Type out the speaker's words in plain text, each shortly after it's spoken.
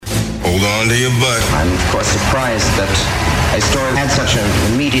Hold on to your butt. I'm, of course, surprised that a story had such an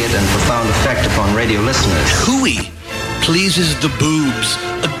immediate and profound effect upon radio listeners. Hooey pleases the boobs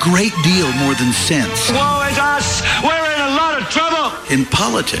a great deal more than sense. Woe is us! We're in a lot of trouble! In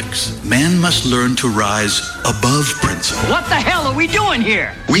politics, man must learn to rise above principle. What the hell are we doing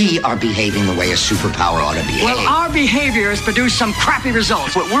here? We are behaving the way a superpower ought to behave. Well, our behavior has produced some crappy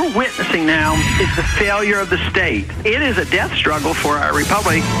results. What we're witnessing now is the failure of the state. It is a death struggle for our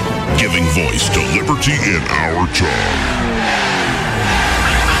republic. Giving voice to liberty in our time.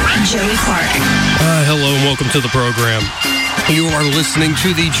 Joey Clark. Hello and welcome to the program. You are listening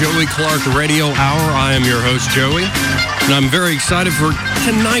to the Joey Clark Radio Hour. I am your host, Joey, and I'm very excited for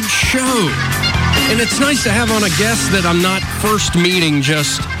tonight's show. And it's nice to have on a guest that I'm not first meeting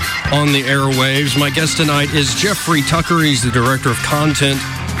just on the airwaves. My guest tonight is Jeffrey Tucker. He's the Director of Content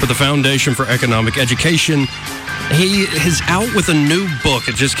for the Foundation for Economic Education. He is out with a new book.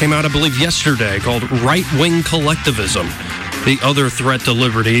 It just came out, I believe, yesterday, called Wing Collectivism, The Other Threat to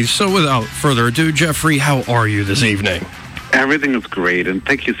Liberty. So without further ado, Jeffrey, how are you this evening? Everything is great, and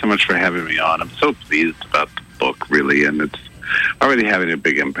thank you so much for having me on. I'm so pleased about the book, really, and it's already having a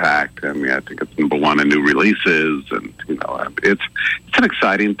big impact. I mean, I think it's number one in new releases, and it's an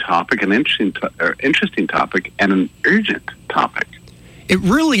exciting topic, an interesting topic, and an urgent topic. It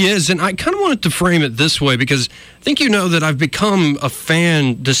really is, and I kind of wanted to frame it this way because I think you know that I've become a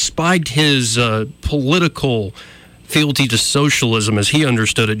fan, despite his political fealty to socialism as he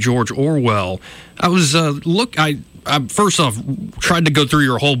understood it, George Orwell. I was I first off tried to go through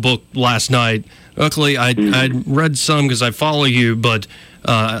your whole book last night. Luckily, I read some because I follow you, but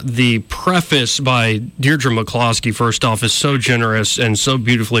the preface by Deirdre McCloskey, first off, is so generous and so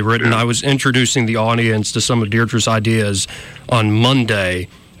beautifully written. I was introducing the audience to some of Deirdre's ideas on Monday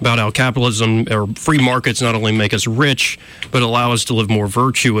about how capitalism or free markets not only make us rich, but allow us to live more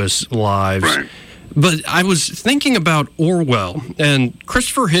virtuous lives. Right. But I was thinking about Orwell, and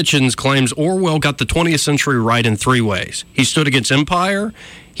Christopher Hitchens claims Orwell got the 20th century right in three ways. He stood against empire,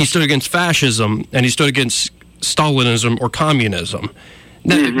 he stood against fascism, and he stood against Stalinism or communism.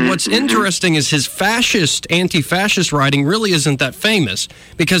 Now, what's interesting is his anti-fascist writing really isn't that famous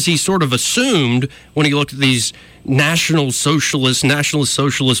because he sort of assumed when he looked at these nationalist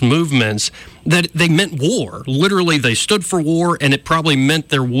socialist movements that they meant war. Literally, they stood for war, and it probably meant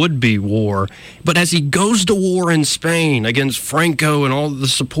there would be war. But as he goes to war in Spain against Franco and all the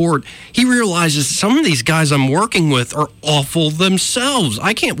support, he realizes some of these guys I'm working with are awful themselves.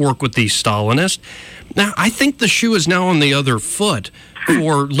 I can't work with these Stalinists. Now, I think the shoe is now on the other foot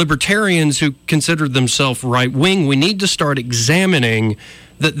for libertarians who consider themselves right-wing. We need to start examining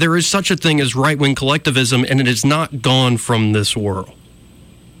that there is such a thing as right-wing collectivism, and it is not gone from this world.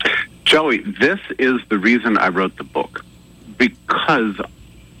 Joey, this is the reason I wrote the book, because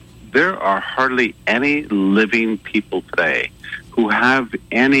there are hardly any living people today who have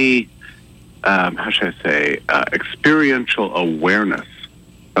any, experiential awareness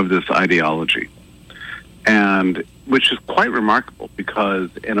of this ideology. And which is quite remarkable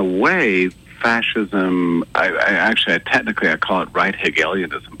because, in a way, fascism, I call it right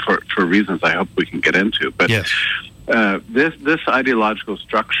Hegelianism for reasons I hope we can get into. But yes. This ideological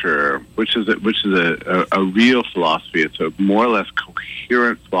structure, which is a real philosophy, it's a more or less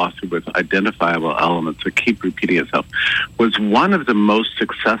coherent philosophy with identifiable elements that keep repeating itself, was one of the most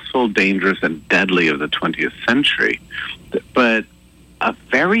successful, dangerous, and deadly of the 20th century. But a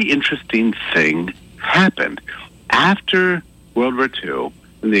very interesting thing happened after World War II,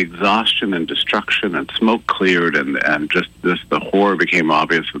 and the exhaustion and destruction and smoke cleared, and just the horror became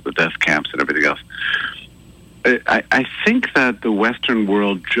obvious with the death camps and everything else. I think that the Western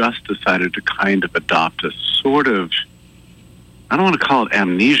world just decided to kind of adopt a sort of, I don't want to call it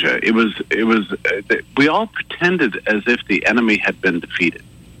amnesia. It was we all pretended as if the enemy had been defeated.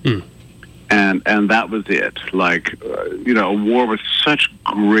 And that was it. Like, a war with such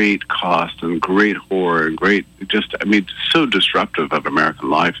great cost and great horror and so disruptive of American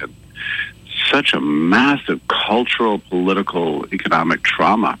life and such a massive cultural, political, economic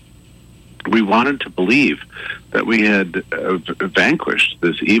trauma. We wanted to believe that we had vanquished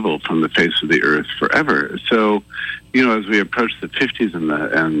this evil from the face of the earth forever. So, as we approached the 50s and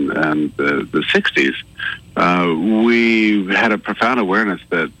the 60s, we had a profound awareness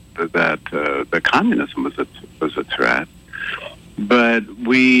that communism was a threat, but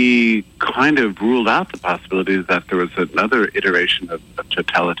we kind of ruled out the possibility that there was another iteration of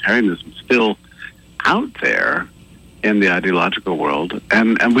totalitarianism still out there in the ideological world,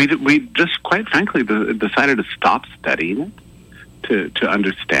 and we just quite frankly decided to stop studying it, to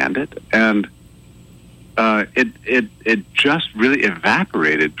understand it, and it just really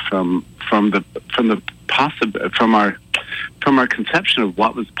evaporated from our conception of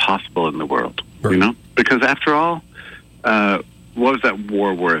what was possible in the world. Right. You know, because after all, what was that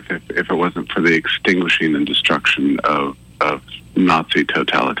war worth if it wasn't for the extinguishing and destruction of Nazi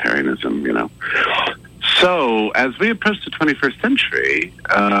totalitarianism? You know. So, as we approach the 21st century,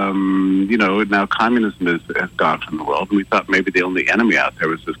 now communism has gone from the world, and we thought maybe the only enemy out there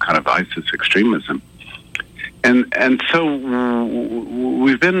was this kind of ISIS extremism. And so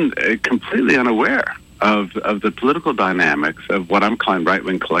we've been completely unaware of the political dynamics of what I'm calling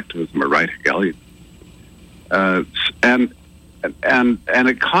right-wing collectivism or right Hegelian. And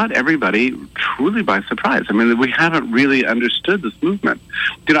it caught everybody truly by surprise. I mean, we haven't really understood this movement.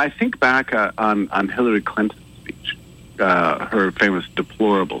 You know, I think back on Hillary Clinton's speech, her famous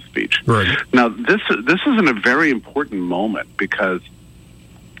deplorable speech. Right. Now, this is in a very important moment because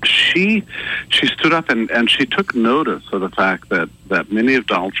she stood up and she took notice of the fact that many of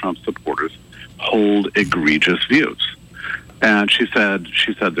Donald Trump's supporters hold egregious views. And she said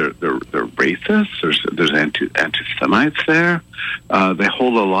they're racists. There's anti-Semites there. They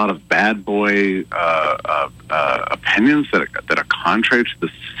hold a lot of bad boy opinions that are contrary to the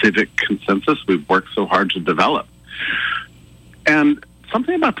civic consensus we've worked so hard to develop. And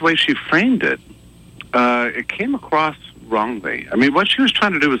something about the way she framed it, it came across wrongly. I mean, what she was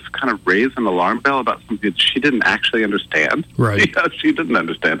trying to do was kind of raise an alarm bell about something that she didn't actually understand. Right. Yeah, she didn't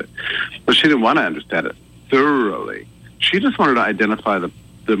understand it, but she didn't want to understand it thoroughly. She just wanted to identify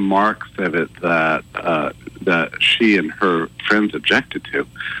the marks of it that she and her friends objected to,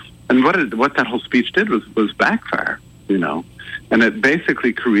 and what that whole speech did was backfire, you know, and it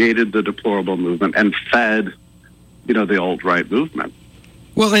basically created the deplorable movement and fed, you know, the alt-right movement.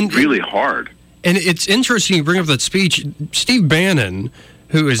 Well, and really hard. And it's interesting you bring up that speech. Steve Bannon,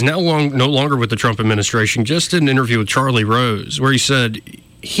 who is now no longer with the Trump administration, just did an interview with Charlie Rose where he said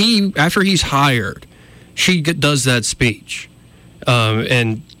after he's hired, she does that speech,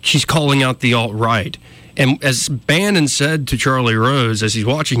 and she's calling out the alt-right. And as Bannon said to Charlie Rose as he's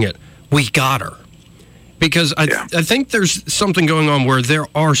watching it, we got her. Because I think there's something going on where there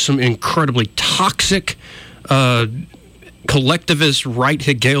are some incredibly toxic collectivist right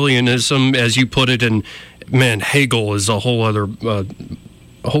Hegelianism, as you put it, and man, Hegel is a whole other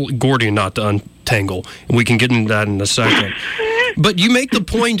whole Gordian knot to untangle, and we can get into that in a second. But you make the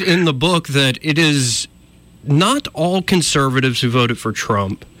point in the book that it is not all conservatives who voted for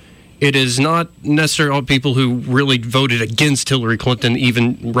Trump. It is not necessarily all people who really voted against Hillary Clinton,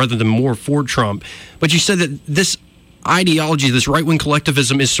 even rather than more for Trump. But you said that this ideology, this right-wing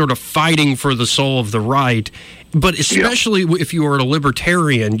collectivism, is sort of fighting for the soul of the right. But especially if you are a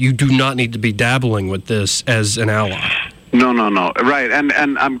libertarian, you do not need to be dabbling with this as an ally. No. Right. And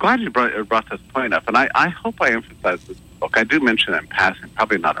I'm glad you brought this point up. And I hope I emphasize this book. I do mention it in passing,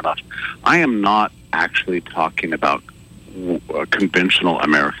 probably not enough. I am not actually talking about conventional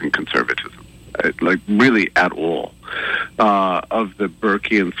American conservatism, like really at all, of the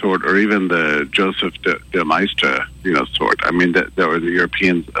Burkean sort or even the Joseph de Maistre, sort. I mean, or the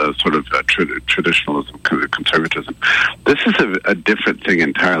European sort of traditionalism, conservatism. This is a different thing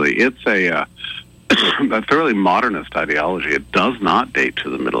entirely. It's a thoroughly modernist ideology. It does not date to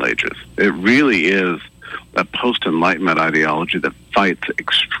the Middle Ages. It really is a post-Enlightenment ideology that fights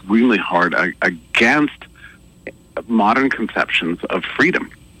extremely hard against modern conceptions of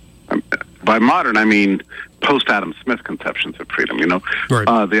freedom. By modern, I mean post-Adam Smith conceptions of freedom,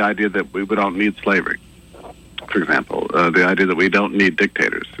 Right. The idea that we don't need slavery, for example, the idea that we don't need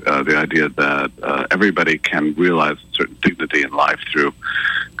dictators, the idea that everybody can realize a certain dignity in life through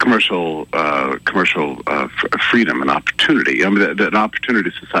commercial freedom and opportunity. I mean, an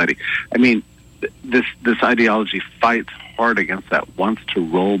opportunity society. I mean, this ideology fights hard against that, wants to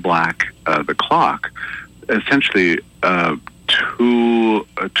roll back the clock, essentially to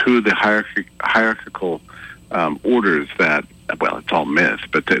the hierarchical orders that, well, it's all myth,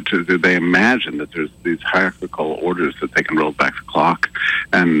 but they imagine that there's these hierarchical orders that they can roll back the clock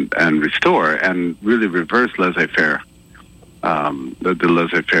and restore and really reverse laissez-faire, the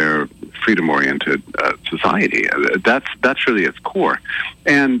laissez-faire, freedom-oriented society. That's really its core.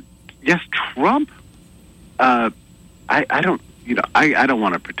 And yes, Trump. I don't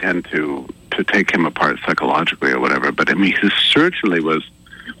want to pretend to take him apart psychologically or whatever, but I mean, he certainly was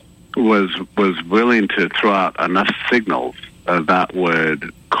willing to throw out enough signals that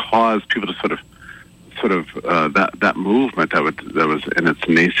would cause people to sort of that movement that was in its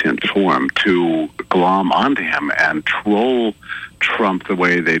nascent form to glom onto him and troll Trump the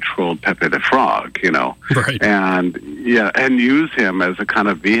way they trolled Pepe the Frog, right. and use him as a kind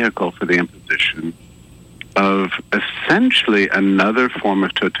of vehicle for the imposition of essentially another form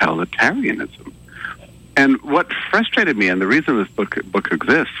of totalitarianism. And what frustrated me, and the reason this book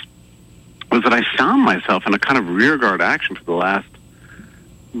exists, was that I found myself in a kind of rearguard action for the last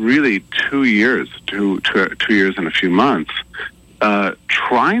really 2 years, two years and a few months,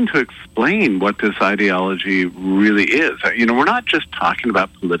 trying to explain what this ideology really is. You know, we're not just talking about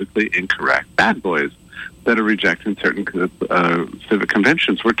politically incorrect bad boys that are rejecting certain civic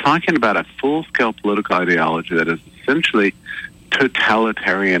conventions. We're talking about a full-scale political ideology that is essentially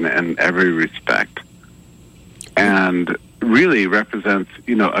totalitarian in every respect, and really represents,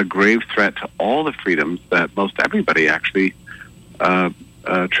 you know, a grave threat to all the freedoms that most everybody actually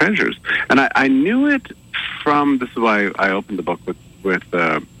treasures. And I knew it from, this is why I opened the book with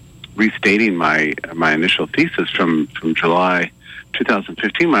restating my initial thesis from July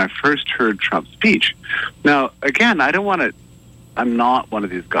 2015 when I first heard Trump's speech. Now, again, I'm not one of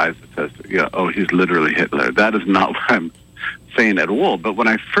these guys that says, yeah, oh, he's literally Hitler. That is not what I'm saying at all. But when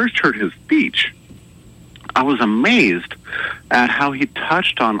I first heard his speech, I was amazed at how he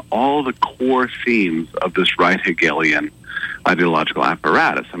touched on all the core themes of this right Hegelian ideological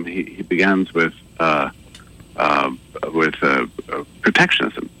apparatus. I mean, he begins with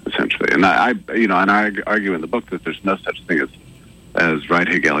protectionism, essentially, and I argue in the book that there's no such thing as right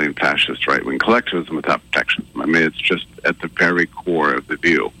Hegelian fascist right-wing collectivism without protectionism. I mean, it's just at the very core of the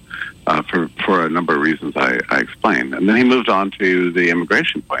view, for a number of reasons I explained. And then he moved on to the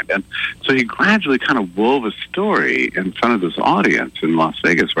immigration point. And so he gradually kind of wove a story in front of this audience in Las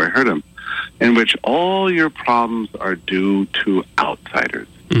Vegas, where I heard him, in which all your problems are due to outsiders,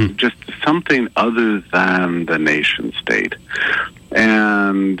 just something other than the nation state.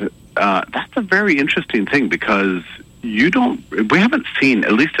 And that's a very interesting thing, because we haven't seen,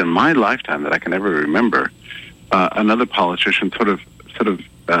 at least in my lifetime that I can ever remember, another politician sort of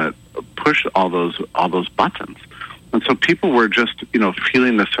push all those buttons. And so people were just, you know,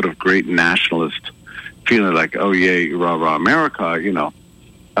 feeling this sort of great nationalist feeling, like, oh yay, rah rah America, you know,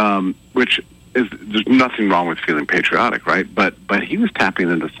 which is, there's nothing wrong with feeling patriotic, right? But he was tapping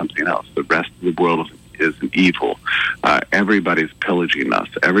into something else. The rest of the world is evil. Everybody's pillaging us.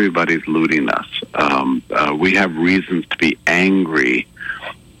 Everybody's looting us. We have reasons to be angry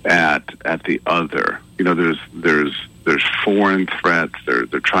at the other. You know, there's foreign threats. They're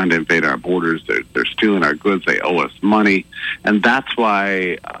trying to invade our borders. They're stealing our goods. They owe us money, and that's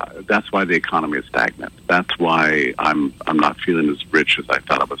why the economy is stagnant. That's why I'm not feeling as rich as I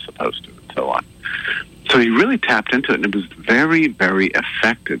thought I was supposed to, and so on. So he really tapped into it, and it was very, very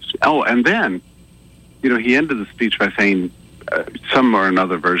effective. Oh, and then, you know, he ended the speech by saying some or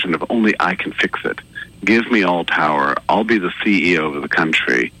another version of "only I can fix it." Give me all power. I'll be the CEO of the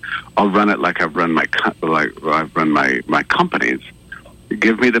country. I'll run it like I've run my companies.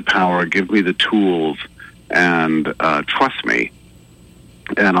 Give me the power. Give me the tools, and trust me,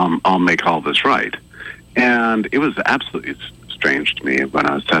 and I'll make all this right. And it was absolutely strange to me when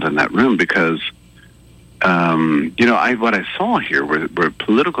I sat in that room, because you know, what I saw here were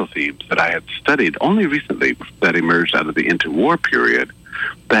political themes that I had studied only recently, that emerged out of the interwar period,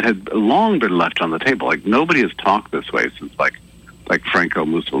 that had long been left on the table. Like, nobody has talked this way since like Franco,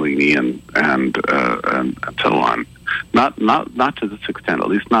 Mussolini, and so on. Not to this extent, at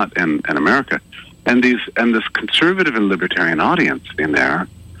least not in America. And this conservative and libertarian audience in there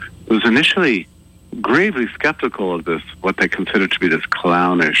was initially gravely skeptical of this, what they considered to be this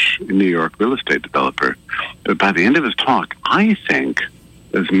clownish New York real estate developer. But by the end of his talk, I think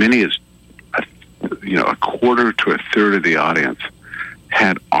as many as a quarter to a third of the audience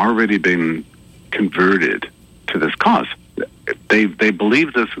had already been converted to this cause. They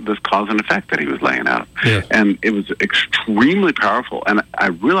believed this cause and effect that he was laying out. Yeah. And it was extremely powerful. And I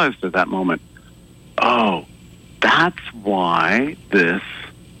realized at that moment, oh, that's why this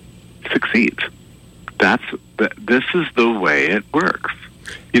succeeds. This is the way it works.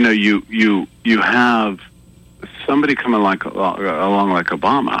 You know, you have somebody coming along like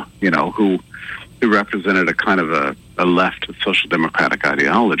Obama, you know, who represented a kind of a left social democratic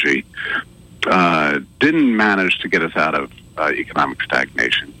ideology, didn't manage to get us out of economic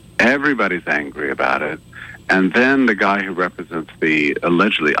stagnation. Everybody's angry about it. And then the guy who represents the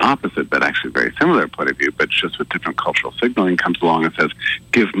allegedly opposite, but actually very similar point of view, but just with different cultural signaling, comes along and says,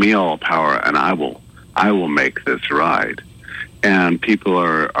 give me all power and I will make this right. And people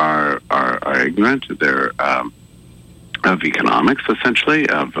are ignorant. They're of economics, essentially,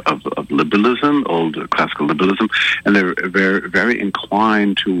 of liberalism, old classical liberalism, and they're very, very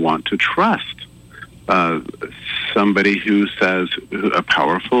inclined to want to trust somebody who says, a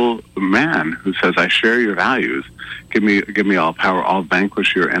powerful man who says, I share your values, give me all power, I'll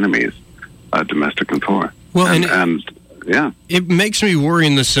vanquish your enemies, domestic and foreign. Well, and yeah. It makes me worry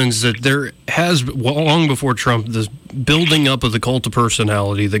in the sense that there has, long before Trump, this building up of the cult of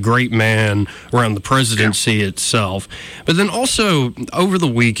personality, the great man around the presidency itself. But then also, over the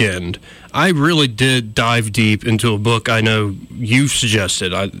weekend, I really did dive deep into a book I know you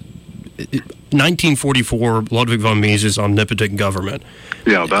suggested, 1944, Ludwig von Mises, Omnipotent Government.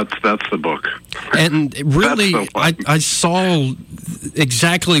 Yeah, that's the book. And really, so I saw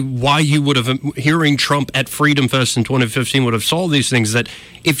exactly why you would have, hearing Trump at Freedom Fest in 2015, would have saw these things, that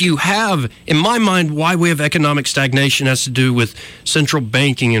if you have, in my mind, why we have economic stagnation has to do with central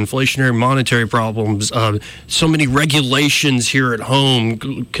banking, inflationary monetary problems, so many regulations here at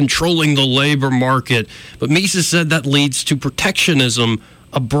home, controlling the labor market. But Mises said that leads to protectionism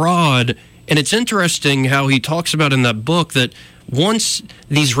abroad. And it's interesting how he talks about in that book that once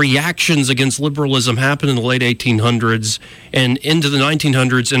these reactions against liberalism happened in the late 1800s and into the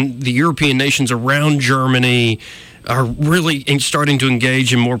 1900s, and the European nations around Germany are really starting to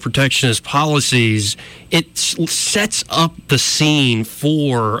engage in more protectionist policies, it sets up the scene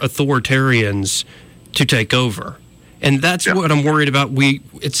for authoritarians to take over. And that's what I'm worried about.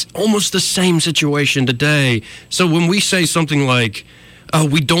 It's almost the same situation today. So when we say something like,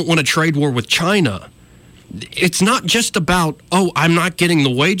 we don't want a trade war with China, it's not just about, I'm not getting the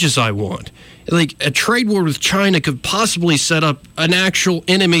wages I want. Like, a trade war with China could possibly set up an actual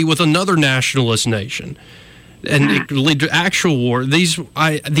enemy with another nationalist nation, and it could lead to actual war. These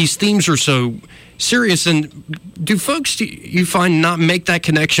themes are so serious. And do folks, you find, not make that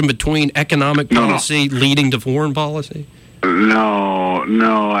connection between economic policy leading to foreign policy?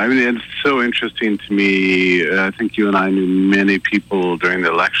 No. I mean, it's so interesting to me. I think you and I knew many people during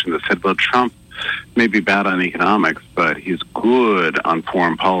the election that said, well, Trump may be bad on economics, but he's good on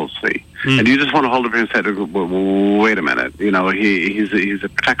foreign policy. And you just want to hold up your head and say, well, wait a minute. You know, he's a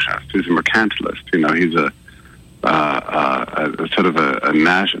protectionist. He's a mercantilist. You know, he's a sort of a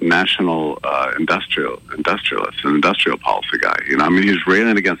national industrialist, an industrial policy guy. You know, I mean, he's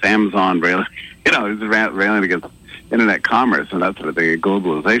railing against Amazon, he's railing against internet commerce and that sort of thing,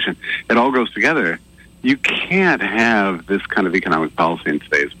 globalization. It all goes together. You can't have this kind of economic policy in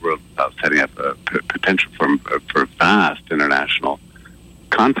today's world without setting up a potential for vast international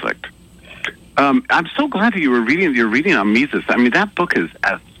conflict. I'm so glad that you're reading on Mises. I mean, that book is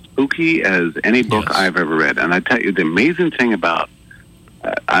as spooky as any book I've ever read. And I tell you, the amazing thing about,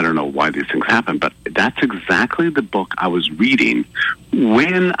 I don't know why these things happen, but that's exactly the book I was reading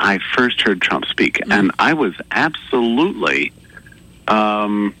when I first heard Trump speak. And I was absolutely, I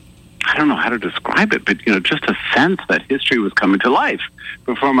don't know how to describe it, but, just a sense that history was coming to life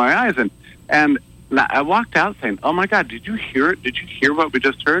before my eyes. And I walked out saying, oh, my God, did you hear it? Did you hear what we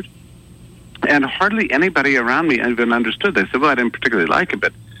just heard? And hardly anybody around me even understood. They said, well, I didn't particularly like it,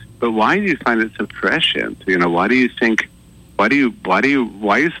 but why do you find it so prescient? Why do you think, why are you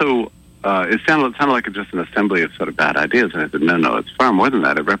so, it sounded like just an assembly of sort of bad ideas. And I said, no, it's far more than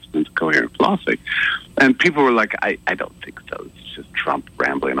that. It represents coherent philosophy. And people were like, I don't think so. It's just Trump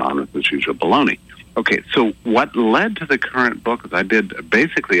rambling on with his usual baloney. Okay, so what led to the current book is I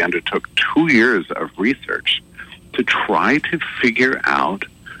undertook 2 years of research to try to figure out,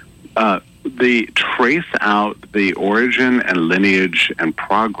 trace out the origin and lineage and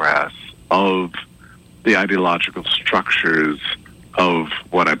progress of the ideological structures of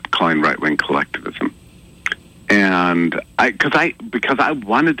what I'm calling right-wing collectivism. And because I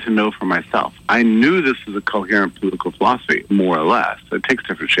wanted to know for myself. I knew this is a coherent political philosophy, more or less. It takes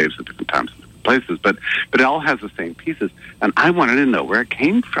different shapes at different times and different places, but it all has the same pieces. And I wanted to know where it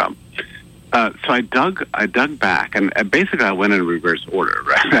came from. So I dug back, and basically I went in reverse order.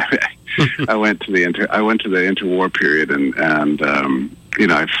 Right, I went to the interwar period,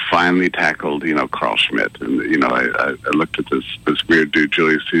 and I finally tackled Carl Schmitt, and I looked at this weird dude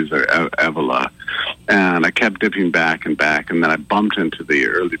Julius Caesar Evola, and I kept dipping back, and then I bumped into the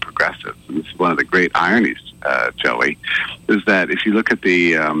early progressives. And this is one of the great ironies, Joey, is that if you look at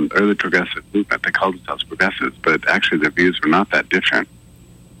the early progressive movement, they called themselves progressives, but actually their views were not that different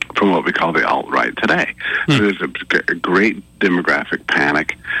from what we call the alt-right today. So there's a great demographic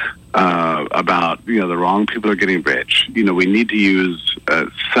panic about, the wrong people are getting rich. We need to use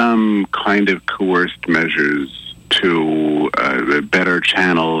some kind of coerced measures to better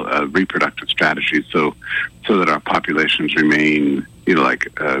channel reproductive strategies so that our populations remain,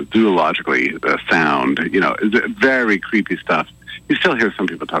 zoologically sound. It's very creepy stuff. You still hear some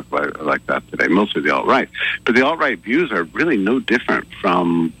people talk about it like that today, mostly the alt-right. But the alt-right views are really no different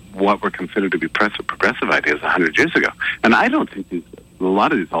from what were considered to be progressive ideas 100 years ago. And I don't think a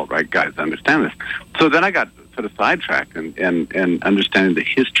lot of these alt-right guys understand this. So then I got sort of sidetracked in understanding the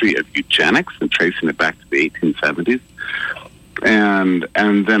history of eugenics and tracing it back to the 1870s. And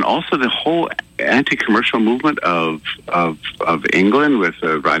then also the whole anti-commercial movement of England with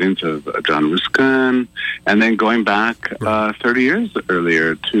the writings of John Ruskin, and then going back 30 years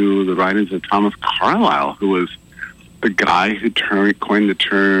earlier to the writings of Thomas Carlyle, who was the guy who coined the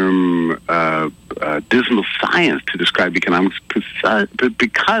term dismal science to describe economics,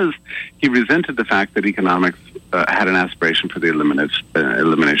 because he resented the fact that economics had an aspiration for the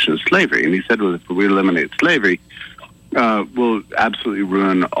elimination of slavery. And he said, well, if we eliminate slavery, will absolutely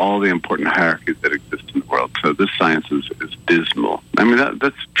ruin all the important hierarchies that exist in the world. So this science is dismal. I mean, that's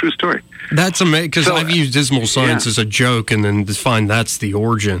a true story. That's amazing, because I've used dismal science as a joke, and then to find that's the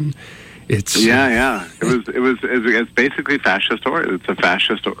origin. It's It's basically fascist origin. It's a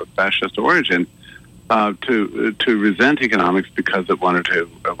fascist origin to resent economics because it wanted to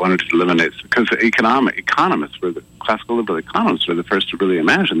eliminate, because economists were the classical liberal economists were the first to really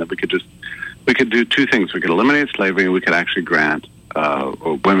imagine that we could do two things. We could eliminate slavery, and we could actually grant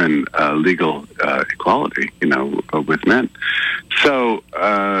women legal equality, with men. So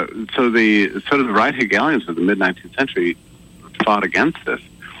the right Hegelians of the mid 19th century fought against this.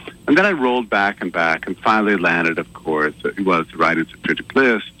 And then I rolled back and finally landed, of course, it was the writings of Friedrich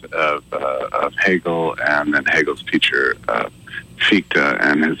List, of Hegel, and then Hegel's teacher, Fichte,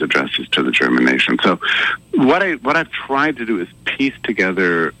 and his addresses to the German nation. So what I've tried to do is piece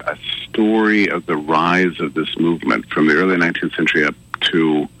together a story of the rise of this movement from the early 19th century up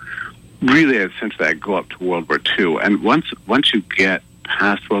to really, essentially, I go up to World War II. And once you get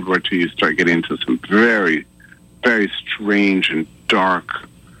past World War II, you start getting into some very, very strange and dark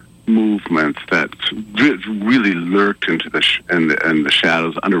movements that really lurked into in the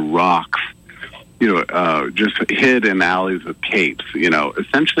shadows under rocks, just hid in alleys of capes,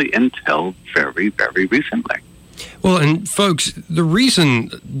 essentially until very, very recently. Well, and folks, the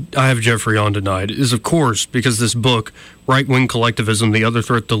reason I have Jeffrey on tonight is, of course, because this book, Wing Collectivism, The Other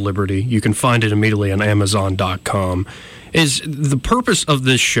Threat to Liberty, you can find it immediately on Amazon.com, is the purpose of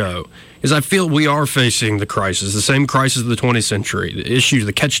this show is I feel we are facing the crisis, the same crisis of the 20th century, the issue,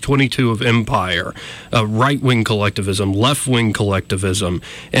 the catch-22 of empire, right-wing collectivism, left-wing collectivism,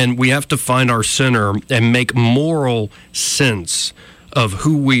 and we have to find our center and make moral sense of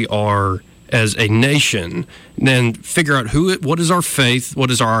who we are as a nation, then figure out what is our faith, what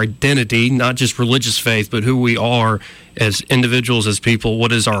is our identity, not just religious faith, but who we are as individuals, as people,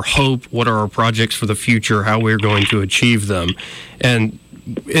 what is our hope, what are our projects for the future, how we're going to achieve them. And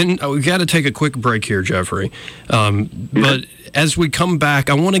we've got to take a quick break here, Jeffrey. But as we come back,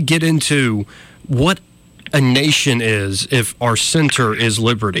 I want to get into what a nation is if our center is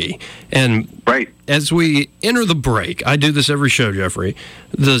liberty. And as we enter the break, I do this every show, Jeffrey.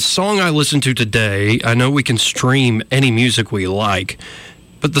 The song I listened to today, I know we can stream any music we like,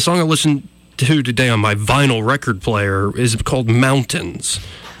 but the song I listened to today on my vinyl record player is called Mountains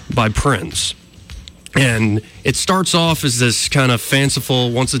by Prince. And it starts off as this kind of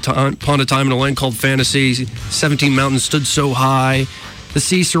fanciful, once upon a time in a land called fantasy, 17 mountains stood so high, the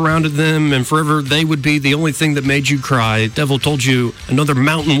sea surrounded them, and forever they would be the only thing that made you cry. The devil told you another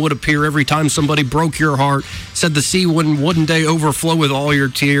mountain would appear every time somebody broke your heart, said the sea would one day overflow with all your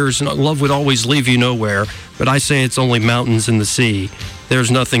tears, and love would always leave you nowhere. But I say it's only mountains in the sea.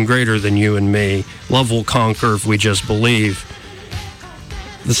 There's nothing greater than you and me. Love will conquer if we just believe.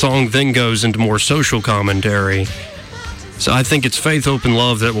 The song then goes into more social commentary. So I think it's faith, hope, and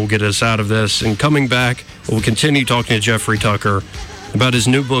love that will get us out of this. And coming back, we'll continue talking to Jeffrey Tucker about his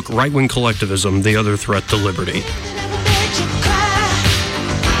new book, Right-Wing Collectivism, The Other Threat to Liberty.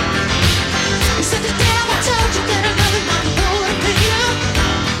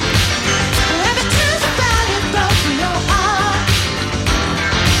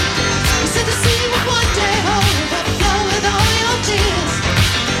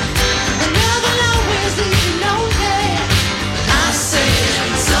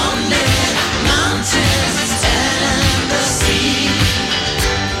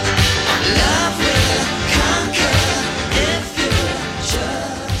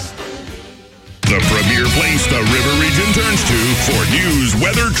 The River Region turns to for news,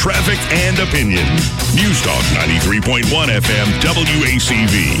 weather, traffic, and opinion. News Talk 93.1 FM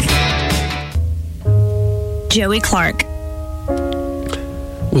WACV. Joey Clark.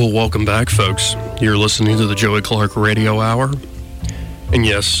 Well, welcome back, folks. You're listening to the Joey Clark Radio Hour. And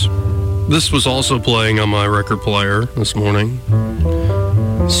yes, this was also playing on my record player this morning.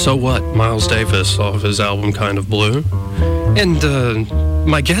 So What? Miles Davis off his album Kind of Blue. And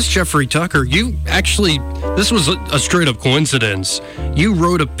my guest, Jeffrey Tucker, you actually, this was a straight-up coincidence. You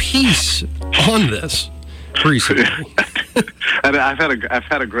wrote a piece on this. recently. And I've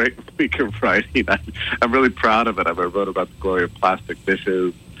had a great week of writing. I'm really proud of it. I wrote about the glory of plastic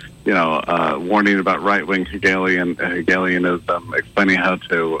dishes, warning about right-wing Hegelianism, explaining how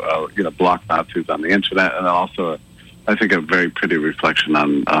to block Nazis on the internet, and also I think a very pretty reflection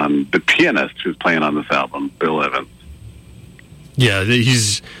on the pianist who's playing on this album, Bill Evans. Yeah,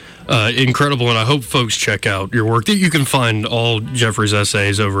 he's incredible, and I hope folks check out your work. You can find all Jeffrey's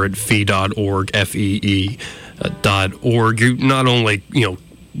essays over at fee.org, FEE.org. You not only,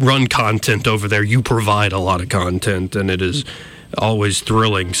 run content over there, you provide a lot of content, and it is always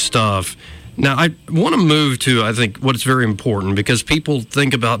thrilling stuff. Now, I want to move to, I think, what's very important, because people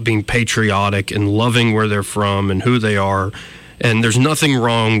think about being patriotic and loving where they're from and who they are, and there's nothing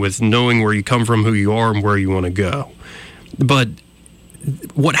wrong with knowing where you come from, who you are, and where you want to go. But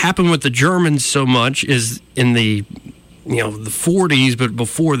what happened with the Germans so much is in the 40s, but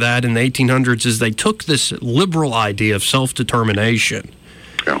before that in the 1800s, is they took this liberal idea of self-determination,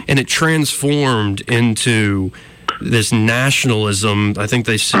 and it transformed into this nationalism. I think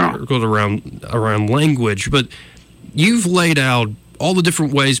they circled around language, but you've laid out all the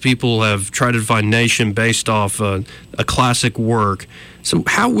different ways people have tried to define nation based off a classic work. So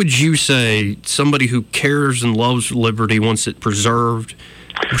how would you say somebody who cares and loves liberty, wants it preserved,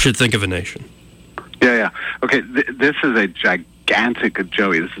 should think of a nation? Yeah. Okay, this is a gigantic,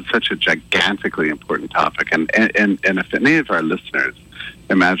 Joey, this is such a gigantically important topic. And if any of our listeners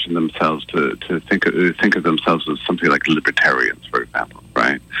imagine themselves to think of themselves as something like libertarians, for example,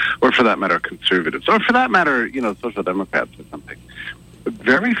 right? Or for that matter, conservatives, or for that matter, social democrats or something.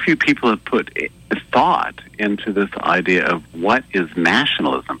 Very few people have put thought into this idea of what is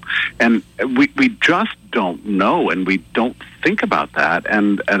nationalism. And we just don't know, and we don't think about that.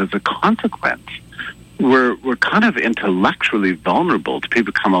 And as a consequence, we're kind of intellectually vulnerable to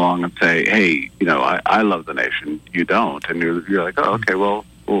people come along and say, hey, I love the nation, you don't. And you're like, oh, okay, well,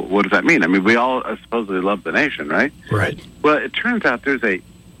 what does that mean? I mean, we all supposedly love the nation, right? Right. Well, it turns out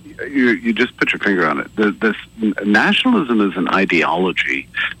you just put your finger on it. This nationalism is an ideology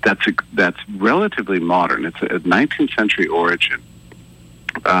that's relatively modern. It's a 19th century origin.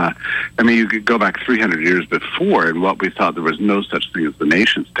 You could go back 300 years before, and what we thought there was no such thing as the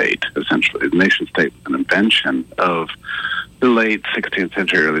nation state. Essentially, the nation state was an invention of the late 16th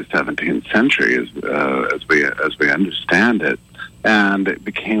century, early 17th century, as we understand it, and it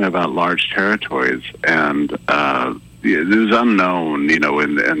became about large territories and. It was unknown, in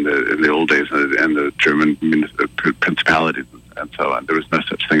the old days, and the German principalities and so on. There was no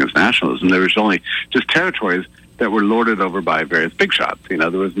such thing as nationalism. There was only just territories that were lorded over by various big shots. There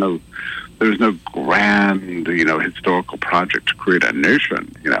was no grand, historical project to create a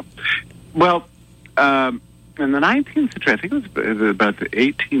nation. Well, in the 19th century, I think it was about the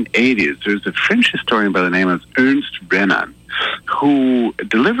 1880s. There's a French historian by the name of Ernst Renan, who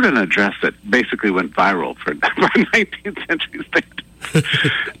delivered an address that basically went viral for a 19th century state.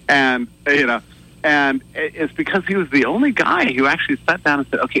 And it's because he was the only guy who actually sat down and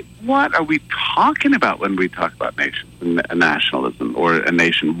said, okay, what are we talking about when we talk about nationalism or a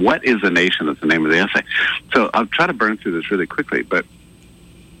nation? What is a nation? That's the name of the essay. So I'll try to burn through this really quickly, but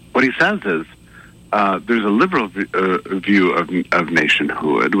what he says is, there's a liberal view of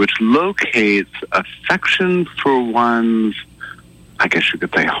nationhood, which locates affection for one's, I guess you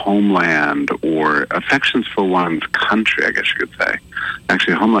could say, homeland, or affections for one's country, I guess you could say.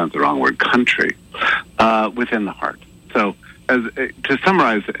 Actually, homeland's the wrong word, country, within the heart. So, to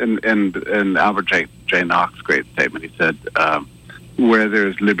summarize, in Albert J. Nock's great statement, he said, where there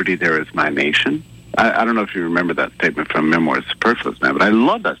is liberty, there is my nation. I don't know if you remember that statement from Memoirs Superfluous Man, but I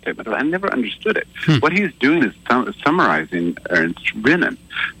love that statement. I never understood it. What he's doing is summarizing Ernst Renan.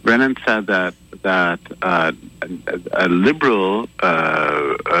 Renan said that a liberal,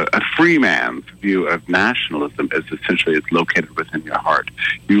 a free man's view of nationalism is essentially it's located within your heart.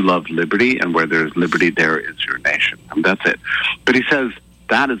 You love liberty, and where there is liberty, there is your nation. And that's it. But he says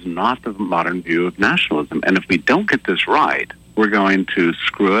that is not the modern view of nationalism. And if we don't get this right, we're going to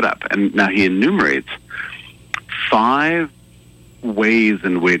screw it up. And now he enumerates 5 ways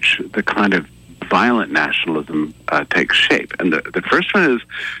in which the kind of violent nationalism takes shape. And the first one is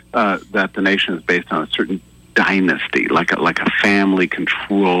that the nation is based on a certain dynasty, like a family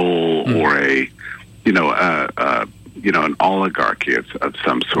control or an oligarchy of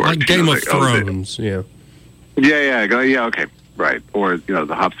some sort. Like Game of Thrones, yeah. Yeah, okay. Right, or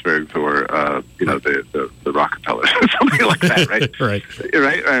the Habsburgs, or the Rockefellers, something like that, right? right.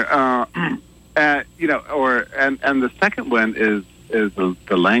 Or and the second one is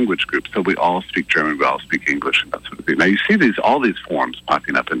the language group. So we all speak German, we all speak English, and that sort of thing. Now you see all these forms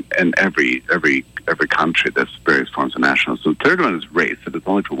popping up in every country. There's various forms of nationalism. The third one is race. That it's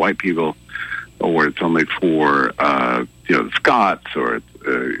only for white people, or it's only for the Scots, or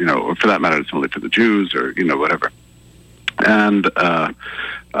or for that matter, it's only for the Jews, or whatever. And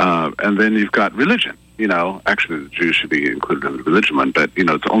then you've got religion. Actually the Jews should be included in the religion one, but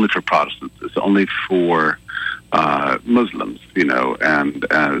it's only for Protestants. It's only for Muslims, and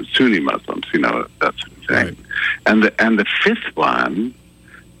Sunni Muslims, that sort of thing. Right. And the fifth one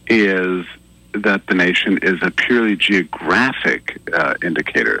is that the nation is a purely geographic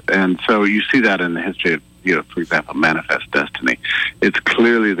indicator, and so you see that in the history of, for example, Manifest Destiny. It's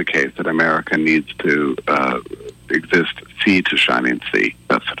clearly the case that America needs to exist sea to shining sea,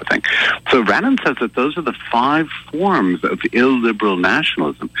 that sort of thing. So Rannon says that those are the 5 forms of illiberal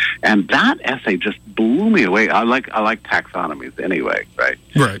nationalism, and that essay just blew me away. I like taxonomies anyway, right?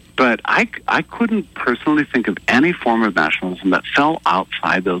 Right. But I couldn't personally think of any form of nationalism that fell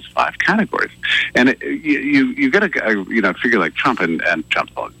outside those 5 categories. And you got to figure like Trump, and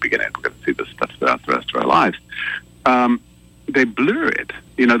Trump's always beginning. We're going to see this stuff throughout the rest of our lives. They blur it.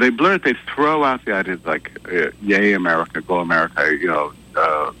 They throw out the ideas like, yay, America, go America,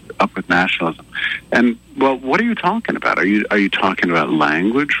 up with nationalism. And, well, what are you talking about? Are you talking about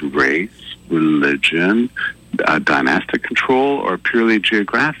language, race, religion, dynastic control, or purely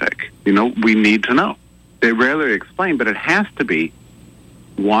geographic? We need to know. They rarely explain, but it has to be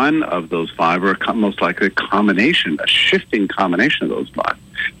one of those 5, or most likely a shifting combination of those 5.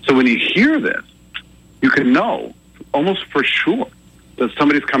 So when you hear this, you can know almost for sure that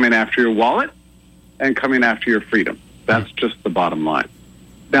somebody's coming after your wallet and coming after your freedom. That's just the bottom line.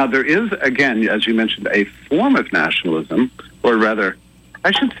 Now, there is, again, as you mentioned, a form of nationalism, or rather,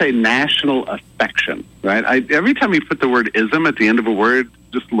 I should say national affection, right? Every time you put the word ism at the end of a word,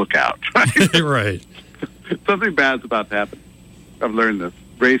 just look out, right? Right. Something bad's about to happen. I've learned this.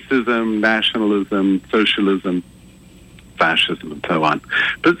 Racism, nationalism, socialism, fascism, and so on.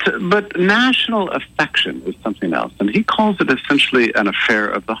 But national affection is something else, and he calls it essentially an affair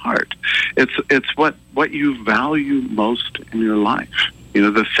of the heart. It's what you value most in your life.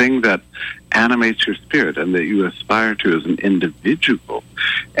 The thing that animates your spirit and that you aspire to as an individual,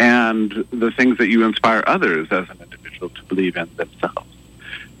 and the things that you inspire others as an individual to believe in themselves.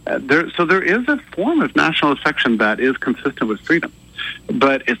 So there is a form of national affection that is consistent with freedom,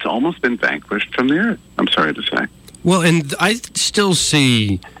 but it's almost been vanquished from the earth, I'm sorry to say. Well, and I still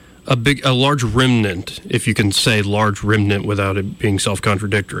see a large remnant, if you can say large remnant without it being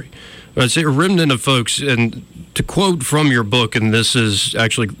self-contradictory. I'd say a remnant of folks, and to quote from your book, and this is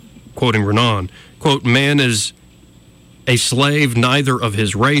actually quoting Renan, quote, "Man is a slave neither of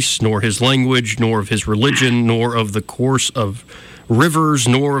his race, nor his language, nor of his religion, nor of the course of rivers,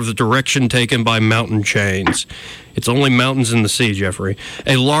 nor of the direction taken by mountain chains. It's only mountains in the sea, Jeffrey.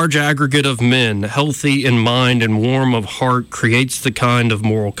 A large aggregate of men, healthy in mind and warm of heart, creates the kind of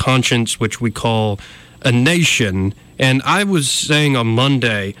moral conscience which we call a nation." And I was saying on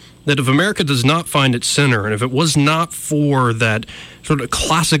Monday that if America does not find its center, and if it was not for that sort of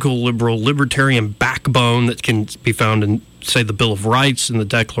classical liberal libertarian backbone that can be found in, say, the Bill of Rights and the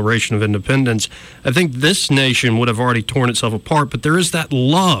Declaration of Independence, I think this nation would have already torn itself apart. But there is that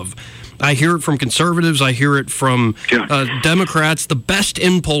love. I hear it from conservatives. I hear it from Democrats. The best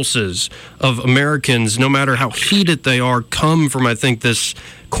impulses of Americans, no matter how heated they are, come from, I think, this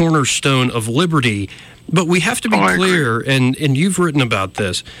cornerstone of liberty. But we have to be clear, and you've written about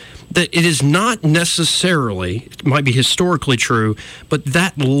this, that it is not necessarily, it might be historically true, but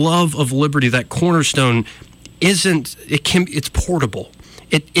that love of liberty, that cornerstone, it's portable.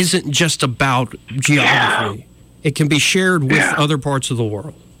 It isn't just about geography. It can be shared with other parts of the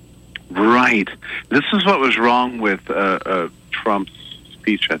world. Right. This is what was wrong with Trump's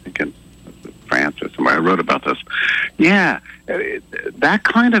speech, I think, in France or somewhere. I wrote about this. Yeah, that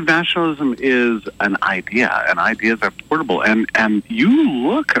kind of nationalism is an idea, and ideas are portable. And you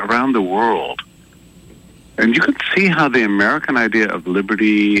look around the world, and you can see how the American idea of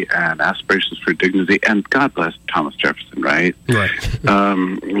liberty and aspirations for dignity, and God bless Thomas Jefferson, right? Right.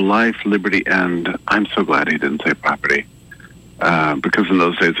 Life, liberty, and I'm so glad he didn't say property. Because in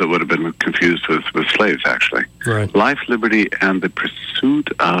those days it would have been confused with slaves, actually. Right. Life, liberty, and the pursuit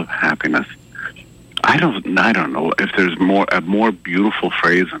of happiness. I don't know if there's a more beautiful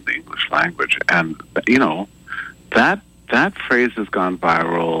phrase in the English language, and that phrase has gone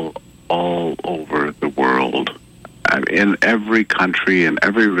viral all over the world, in every country, in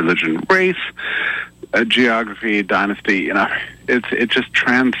every religion, race, geography, dynasty. It just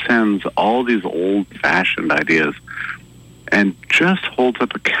transcends all these old-fashioned ideas. and just holds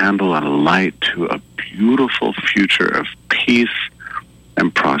up a candle and a light to a beautiful future of peace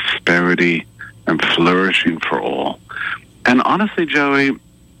and prosperity and flourishing for all. And honestly, Joey,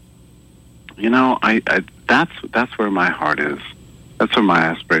 you know, that's where my heart is. That's where my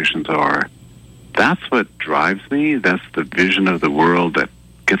aspirations are. That's what drives me. That's the vision of the world that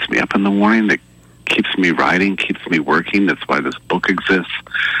gets me up in the morning, that keeps me writing, keeps me working. That's why this book exists.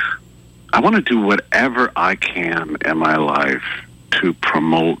 I want to do whatever I can in my life to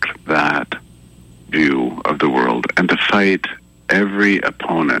promote that view of the world and to fight every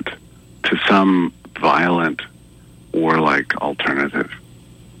opponent to some violent, warlike alternative.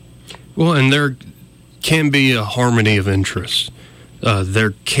 Well, and there can be a harmony of interests.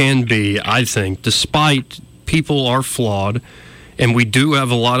 There can be, I think, despite people are flawed, and we do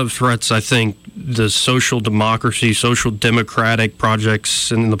have a lot of threats. I think the social democracy, social democratic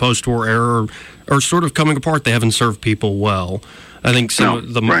projects in the post-war era are sort of coming apart. They haven't served people well. I think some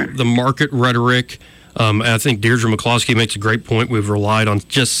of the market rhetoric, I think Deirdre McCloskey makes a great point. We've relied on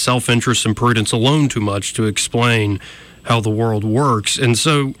just self-interest and prudence alone too much to explain how the world works. And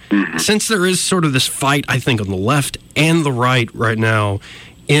so since there is sort of this fight, I think, on the left and the right now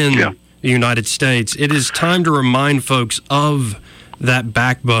in the United States, it is time to remind folks of that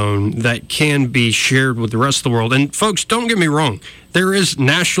backbone that can be shared with the rest of the world. And folks, don't get me wrong. There is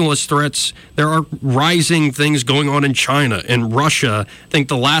nationalist threats. There are rising things going on in China and Russia. I think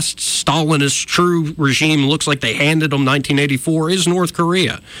the last Stalinist true regime looks like they handed them 1984 is North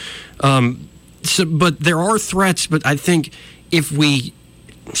Korea. But there are threats, but I think if we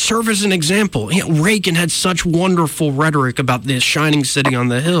serve as an example, Reagan had such wonderful rhetoric about this shining city on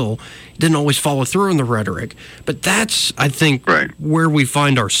the hill. Didn't always follow through on the rhetoric. But that's, I think, where we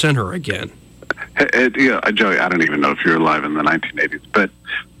find our center again. Joey, I don't even know if you were alive in the 1980s, but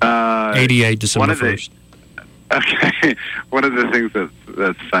 88, December 1st. Okay. One of the things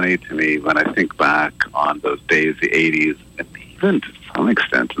that's funny to me when I think back on those days, the 80s, and even to some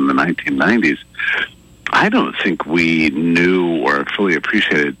extent in the 1990s, I don't think we knew or fully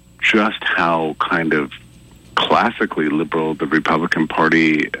appreciated just how kind of classically liberal the Republican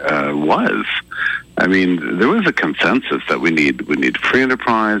Party was. I mean, there was a consensus that we need free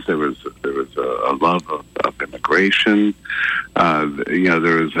enterprise. There was a love of immigration.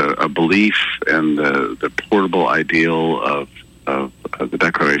 There was a belief in the portable ideal of the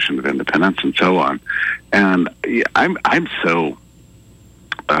Declaration of Independence and so on. And I'm so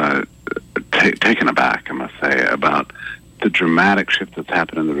taken aback, I must say, about the dramatic shift that's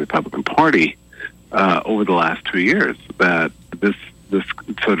happened in the Republican Party over the last 2 years. That this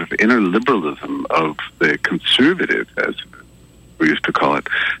sort of inner liberalism of the conservative, as we used to call it,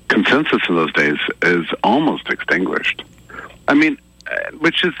 consensus in those days is almost extinguished. I mean,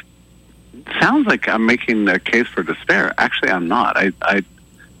 which sounds like I'm making a case for despair. Actually, I'm not.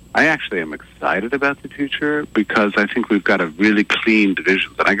 I actually am excited about the future because I think we've got a really clean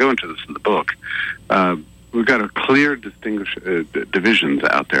divisions, and I go into this in the book. We've got a clear divisions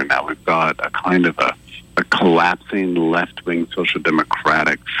out there now. We've got a kind of a collapsing left-wing social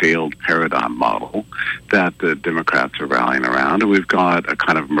democratic failed paradigm model that the Democrats are rallying around, and we've got a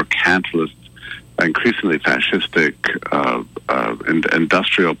kind of mercantilist, increasingly fascistic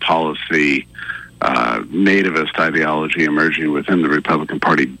industrial policy, nativist ideology emerging within the Republican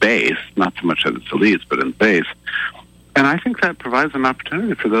Party base, not so much at its elites, but in the base. And I think that provides an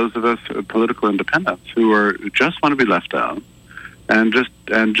opportunity for those of us political independents who just want to be left out and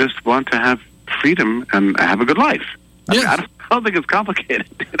just want to have freedom and have a good life. Yes. I don't think it's complicated.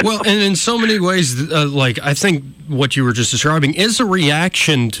 Well, and in so many ways, I think what you were just describing is a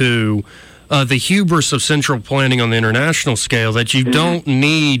reaction to the hubris of central planning on the international scale, that you don't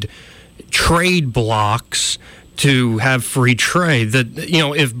need trade blocks to have free trade. That,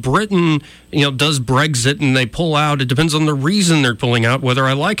 if Britain, does Brexit and they pull out, it depends on the reason they're pulling out, whether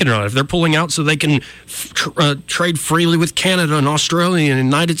I like it or not. If they're pulling out so they can trade freely with Canada and Australia and the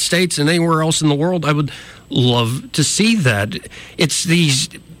United States and anywhere else in the world, I would love to see that.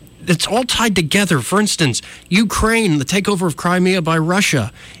 It's all tied together. For instance, Ukraine, the takeover of Crimea by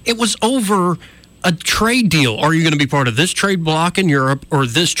Russia, it was over a trade deal. Are you going to be part of this trade bloc in Europe or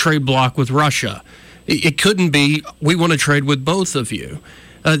this trade bloc with Russia? It couldn't be, we want to trade with both of you.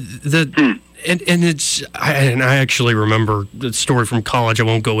 And I actually remember the story from college I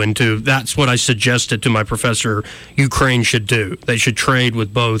won't go into. That's what I suggested to my professor Ukraine should do. They should trade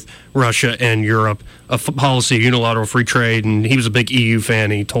with both Russia and Europe, a policy of unilateral free trade, and he was a big EU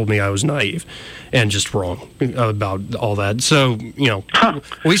fan. He told me I was naive and just wrong about all that. So,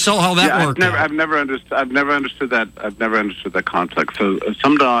 we saw how that worked. I've never understood that. I've never understood that concept. So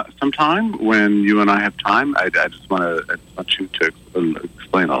sometime when you and I have time, I just want you to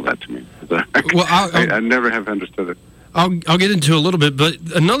explain all that to me. Well, I never have understood it. I'll get into a little bit, but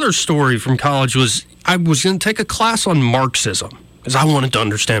another story from college was I was going to take a class on Marxism because I wanted to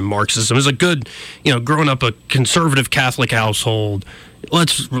understand Marxism. It was a good, growing up a conservative Catholic household,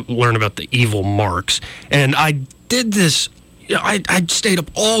 let's learn about the evil Marx. And I did this. I stayed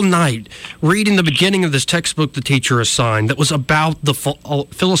up all night reading the beginning of this textbook the teacher assigned that was about the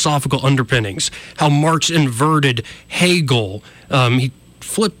philosophical underpinnings, how Marx inverted Hegel. He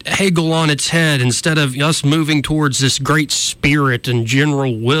flipped Hegel on its head. Instead of us moving towards this great spirit and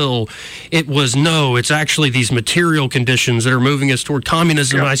general will, it's actually these material conditions that are moving us toward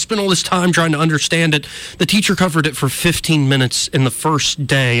communism. Yeah. And I spent all this time trying to understand it. The teacher covered it for 15 minutes in the first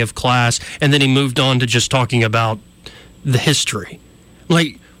day of class, and then he moved on to just talking about the history.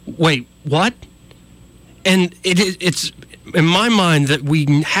 Like, wait, what? And it's in my mind that we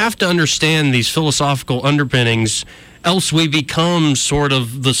have to understand these philosophical underpinnings, else we become sort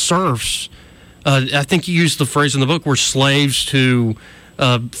of the serfs. I think you used the phrase in the book, we're slaves to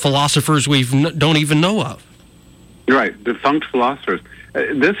philosophers we don't even know of. You're right, defunct philosophers.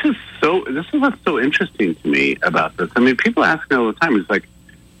 This is what's so interesting to me about this. I mean, people ask me all the time, it's like,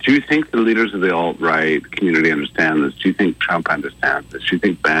 do you think the leaders of the alt-right community understand this? Do you think Trump understands this? Do you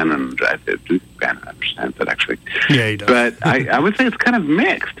think Bannon understands it, actually? Yeah, he does. But I would say it's kind of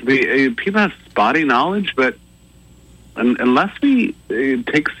mixed. People have spotty knowledge, but unless we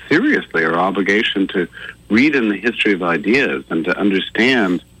take seriously our obligation to read in the history of ideas and to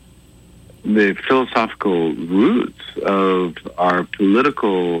understand the philosophical roots of our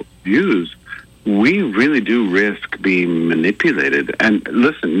political views, we really do risk being manipulated. And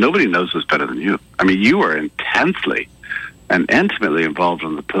listen, nobody knows this better than you. I mean, you are intensely and intimately involved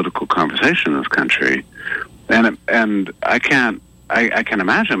in the political conversation in this country. And I can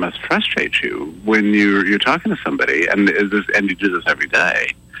imagine it must frustrate you when you're talking to somebody and you do this every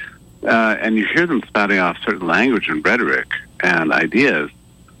day, and you hear them spouting off certain language and rhetoric and ideas,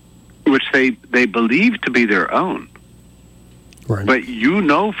 which they believe to be their own. Right. But you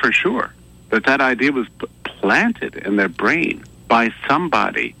know for sure that idea was planted in their brain by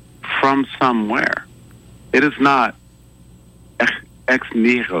somebody from somewhere. It is not ex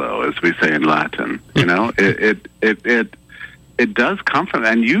nihilo, as we say in Latin. It does come from,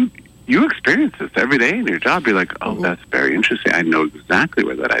 and you experience this every day in your job. You're like, oh, that's very interesting. I know exactly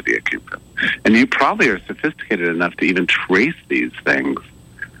where that idea came from. And you probably are sophisticated enough to even trace these things.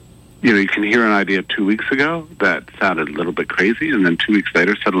 You can hear an idea 2 weeks ago that sounded a little bit crazy, and then 2 weeks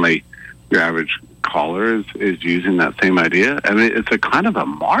later, suddenly your average caller is using that same idea. I mean, it's a kind of a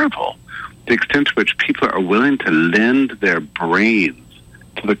marvel, the extent to which people are willing to lend their brains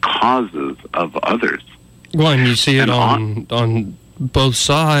to the causes of others. Well, and you see it on both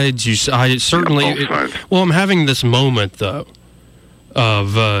sides. Both sides. I'm having this moment, though,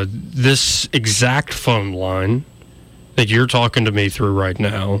 of this exact phone line that you're talking to me through right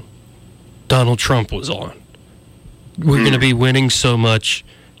now. Donald Trump was on. We're going to be winning so much,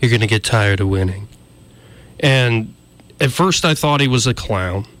 you're going to get tired of winning. And at first I thought he was a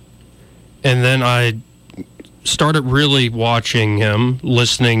clown. And then I started really watching him,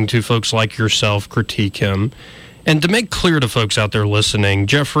 listening to folks like yourself critique him. And to make clear to folks out there listening,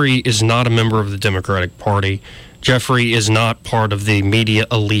 Jeffrey is not a member of the Democratic Party. Jeffrey is not part of the media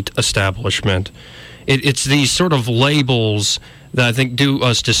elite establishment. It's these sort of labels that I think do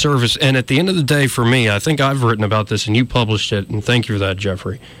us disservice. And at the end of the day, for me, I think I've written about this and you published it, and thank you for that,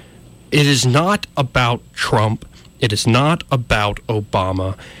 Jeffrey. It is not about Trump. It is not about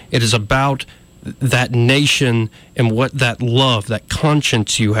Obama. It is about that nation and what that love, that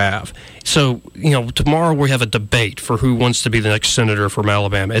conscience you have. So, tomorrow we have a debate for who wants to be the next senator from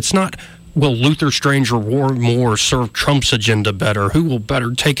Alabama. It's not, will Luther Strange or Warren Moore serve Trump's agenda better? Who will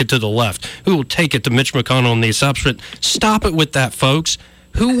better take it to the left? Who will take it to Mitch McConnell and the establishment? Stop it with that, folks.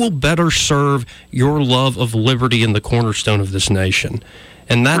 Who will better serve your love of liberty and the cornerstone of this nation?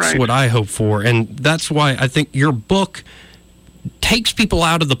 And that's what I hope for. And that's why I think your book takes people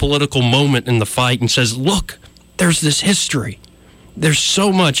out of the political moment in the fight and says, look, there's this history. There's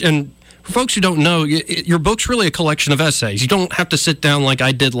so much. And for folks who don't know, your book's really a collection of essays. You don't have to sit down like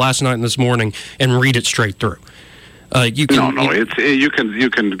I did last night and this morning and read it straight through. You can,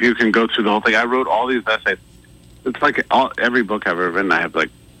 you can go through the whole thing. I wrote all these essays. It's like every book I've ever written. I have like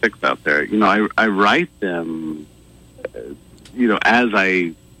 6 out there. I write them, as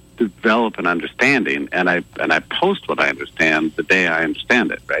I develop an understanding, and I post what I understand the day I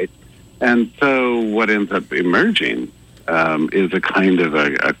understand it, right? And so what ends up emerging is a kind of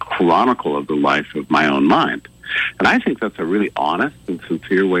a chronicle of the life of my own mind. And I think that's a really honest and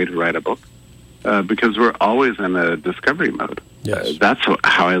sincere way to write a book, because we're always in a discovery mode. Yes. That's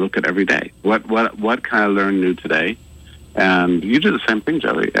how I look at every day. What can I learn new today? And you do the same thing,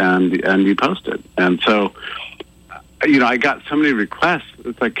 Joey, and you post it. And so, I got so many requests.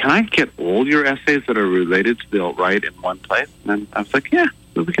 It's like, can I get all your essays that are related to the alt-right in one place? And I was like, yeah,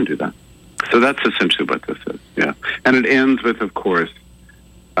 we can do that. So that's essentially what this is, yeah. And it ends with, of course,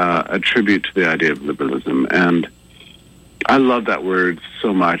 a tribute to the idea of liberalism. And I love that word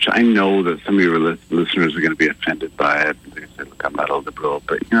so much. I know that some of your listeners are going to be offended by it. They're going to say, look, I'm not a liberal.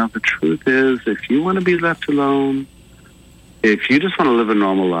 But, the truth is, if you want to be left alone, if you just want to live a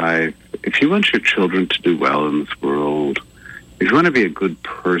normal life, if you want your children to do well in this world, if you want to be a good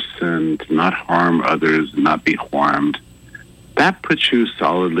person, to not harm others and not be harmed, that puts you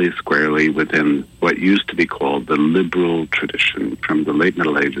solidly, squarely within what used to be called the liberal tradition from the late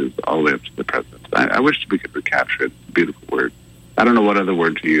Middle Ages all the way up to the present. I wish we could recapture it. It's a beautiful word. I don't know what other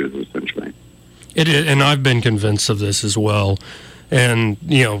word to use, essentially. It is, and I've been convinced of this as well. And,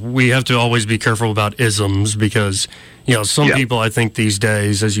 we have to always be careful about isms because, some people, I think these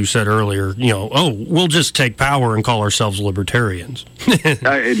days, as you said earlier, we'll just take power and call ourselves libertarians.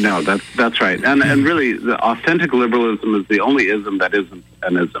 No, that's right. And really, the authentic liberalism is the only ism that isn't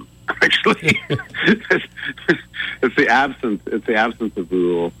an ism, actually. It's the absence of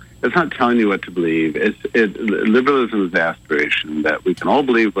rule. It's not telling you what to believe. Liberalism is the aspiration that we can all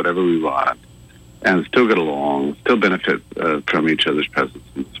believe whatever we want and still get along, still benefit from each other's presence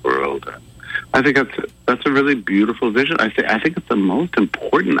in this world. I think that's a really beautiful vision. I think it's the most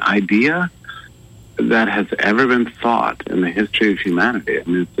important idea that has ever been thought in the history of humanity. I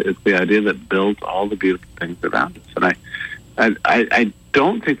mean, it's the idea that builds all the beautiful things around us. And I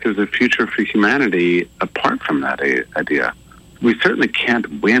don't think there's a future for humanity apart from that idea. We certainly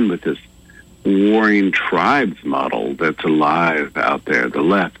can't win with this warring tribes model that's alive out there, the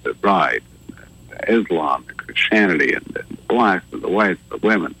left, the right, Islam, and Christianity, and the blacks, and the whites, the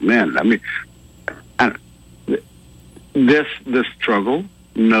women, men. I mean, this struggle,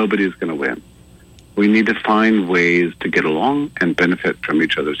 nobody's going to win. We need to find ways to get along and benefit from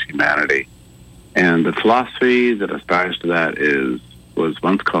each other's humanity. And the philosophy that aspires to that was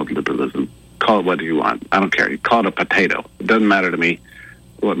once called liberalism. Call it what you want. I don't care. You call it a potato. It doesn't matter to me.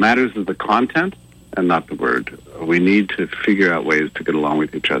 What matters is the content and not the word. We need to figure out ways to get along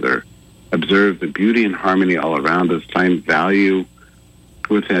with each other, observe the beauty and harmony all around us, find value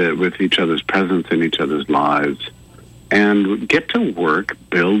with each other's presence in each other's lives, and get to work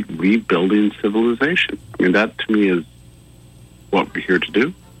rebuilding civilization. I mean, that to me is what we're here to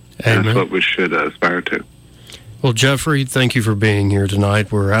do. And that's what we should aspire to. Well, Jeffrey, thank you for being here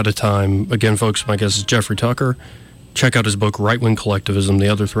tonight. We're out of time. Again, folks, my guest is Jeffrey Tucker. Check out his book, Wing Collectivism, The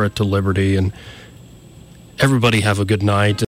Other Threat to Liberty, and everybody have a good night.